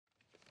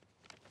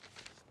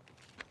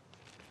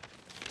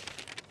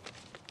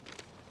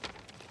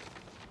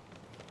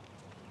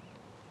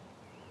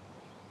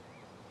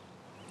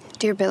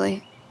Dear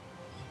Billy,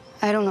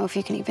 I don't know if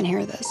you can even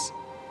hear this.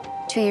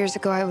 2 years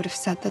ago, I would have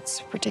said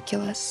that's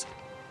ridiculous,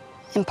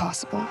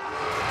 impossible.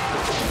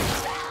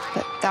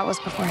 But that was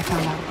before I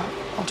found out about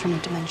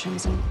alternate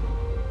dimensions and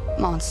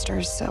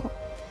monsters, so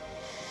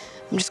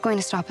I'm just going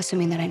to stop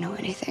assuming that I know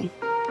anything.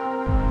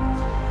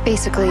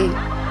 Basically,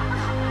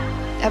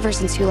 ever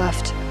since you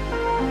left,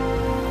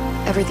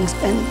 everything's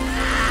been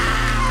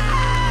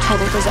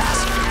total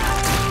disaster.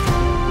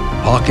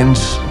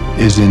 Hawkins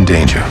is in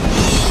danger.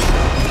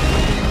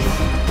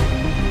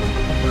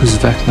 Who's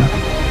Vecna?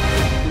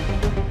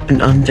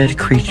 An undead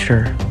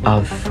creature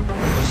of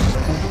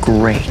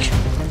great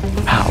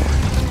power.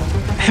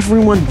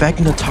 Everyone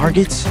Vecna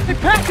targets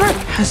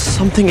has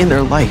something in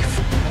their life.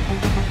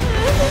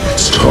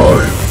 It's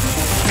time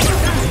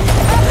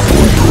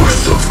for your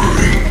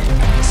suffering.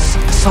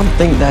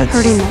 Something that's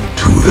Hurting them.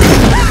 To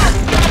end.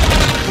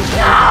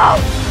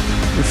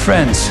 Your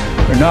friends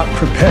are not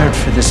prepared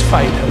for this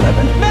fight,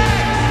 11.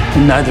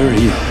 And neither are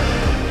you.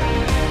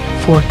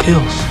 4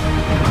 kills,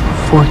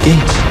 4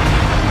 gates.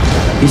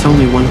 He's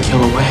only 1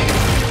 kill away.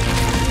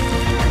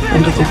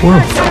 End of the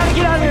world.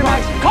 Get out of here,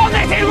 Max! Call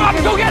Nathan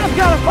Robin! Go get him!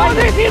 Call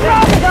Nathan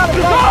Robin!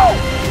 Go!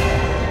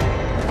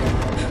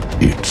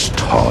 It's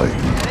time.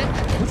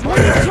 It's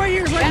right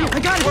here! I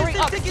got it! Hurry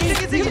up! Take it!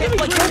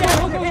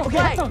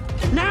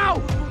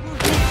 Now!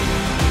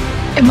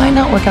 It might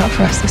not work out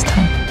for us this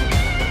time.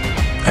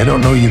 I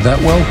don't know you that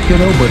well,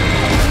 kiddo, but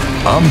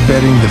I'm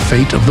betting the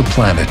fate of the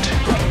planet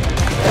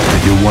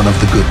that you're one of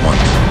the good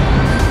ones.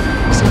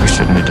 So we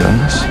shouldn't be doing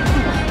this?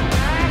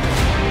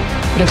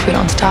 But if we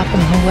don't stop him,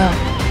 who will?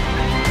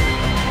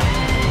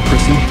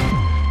 Percy,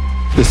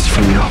 this is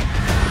from you.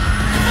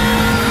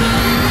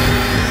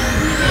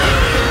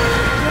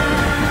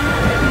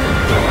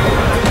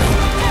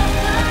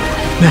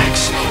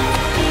 Max,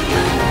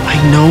 I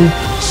know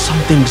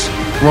something's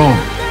wrong.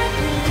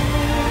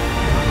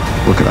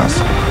 Look at us.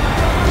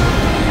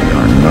 We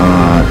are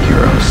not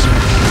heroes.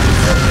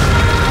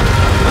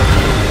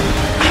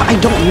 I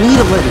don't need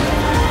a letter.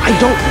 I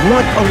don't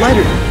want a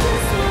letter.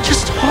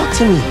 Just talk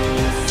to me.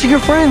 To your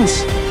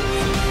friends.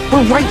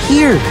 We're right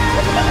here.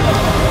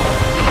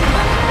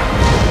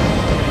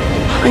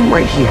 I'm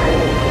right here.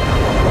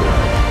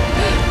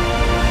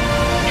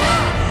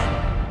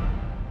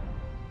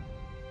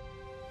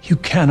 You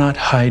cannot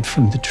hide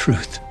from the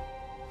truth,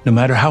 no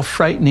matter how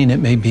frightening it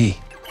may be.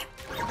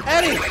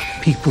 Eddie!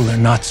 People are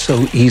not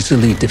so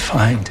easily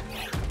defined.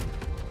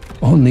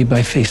 Only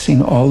by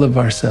facing all of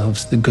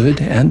ourselves, the good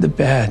and the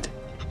bad,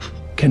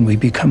 can we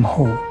become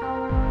whole.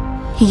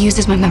 He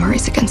uses my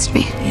memories against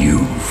me.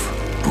 You've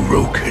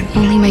broken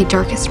Only my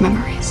darkest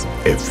memories.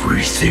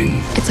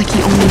 everything. It's like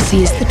he only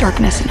sees the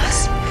darkness in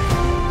us.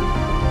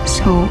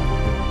 So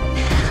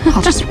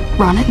I'll just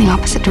run in the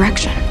opposite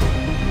direction.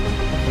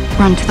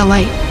 Run to the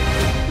light.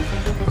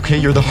 Okay,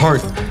 you're the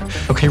heart.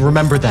 Okay,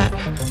 remember that.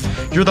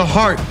 You're the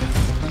heart.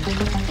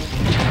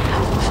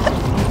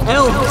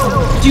 Elle,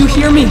 do you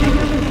hear me?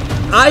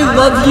 I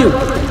love you.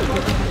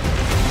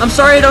 I'm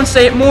sorry I don't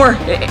say it more.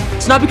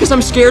 It's not because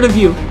I'm scared of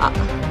you.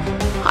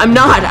 I'm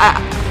not.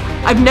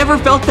 I've never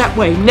felt that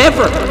way.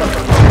 Never.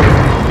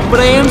 But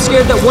I am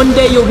scared that one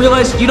day you'll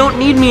realize you don't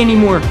need me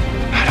anymore.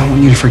 I don't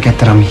want you to forget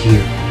that I'm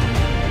here.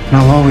 And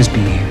I'll always be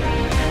here.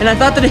 And I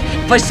thought that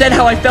if I said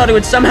how I felt, it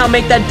would somehow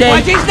make that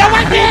day...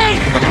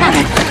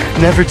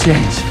 Never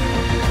change.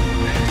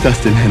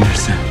 Dustin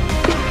Henderson.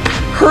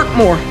 hurt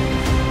more.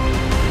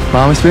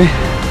 Promise me?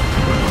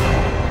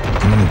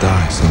 I'm gonna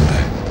die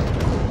someday.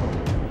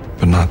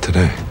 But not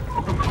today.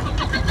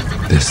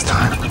 This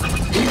time,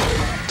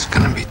 it's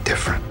gonna be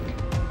different.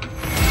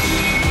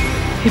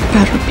 It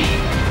better be.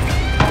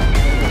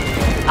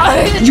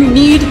 You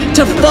need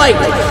to fight!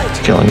 It's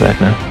killing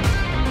vecna.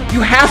 You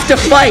have to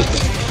fight!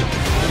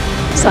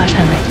 Slash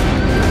Henry.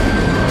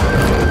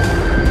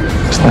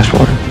 Slash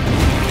Warren.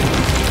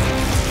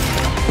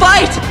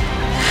 Fight!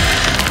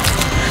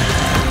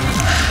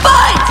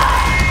 Fight!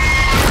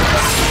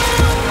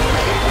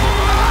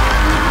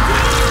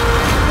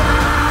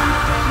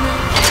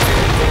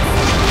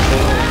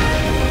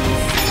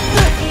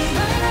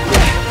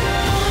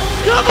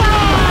 Come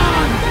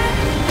on!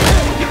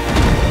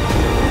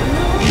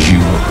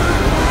 You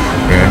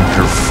and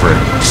your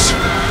friends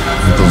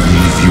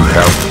believe you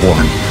have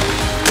won.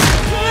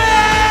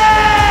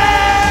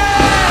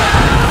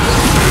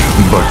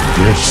 But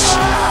this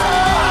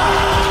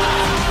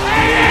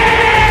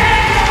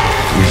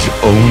is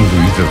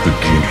only the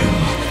beginning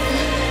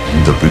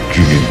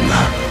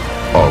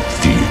of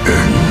the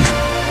end.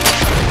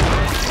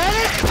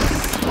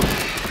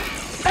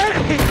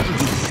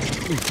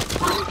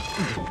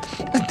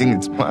 I think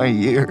it's my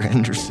year,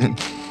 Henderson.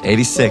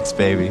 86,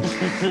 baby. I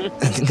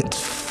think it's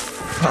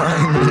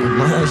finally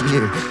my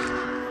year.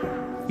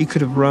 He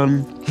could have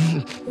run.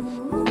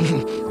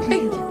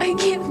 I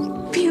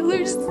can't feel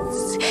or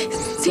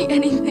see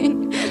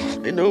anything.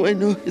 I know.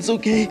 It's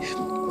okay.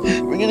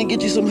 We're gonna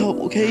get you some help,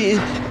 okay?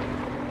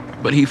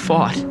 But he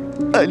fought.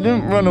 I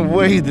didn't run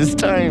away this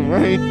time,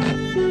 right?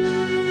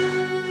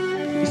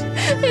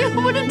 I don't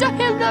want to die.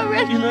 I'm not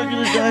ready. You're not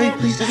gonna die.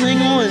 Please just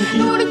hang on.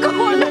 I want to go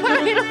on.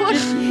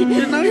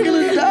 You're not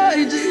gonna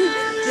die.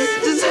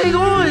 Just hang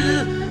on.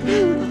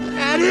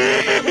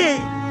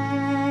 Eddie!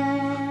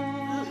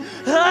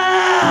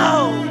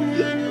 Help!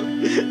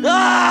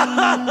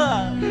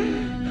 Ah!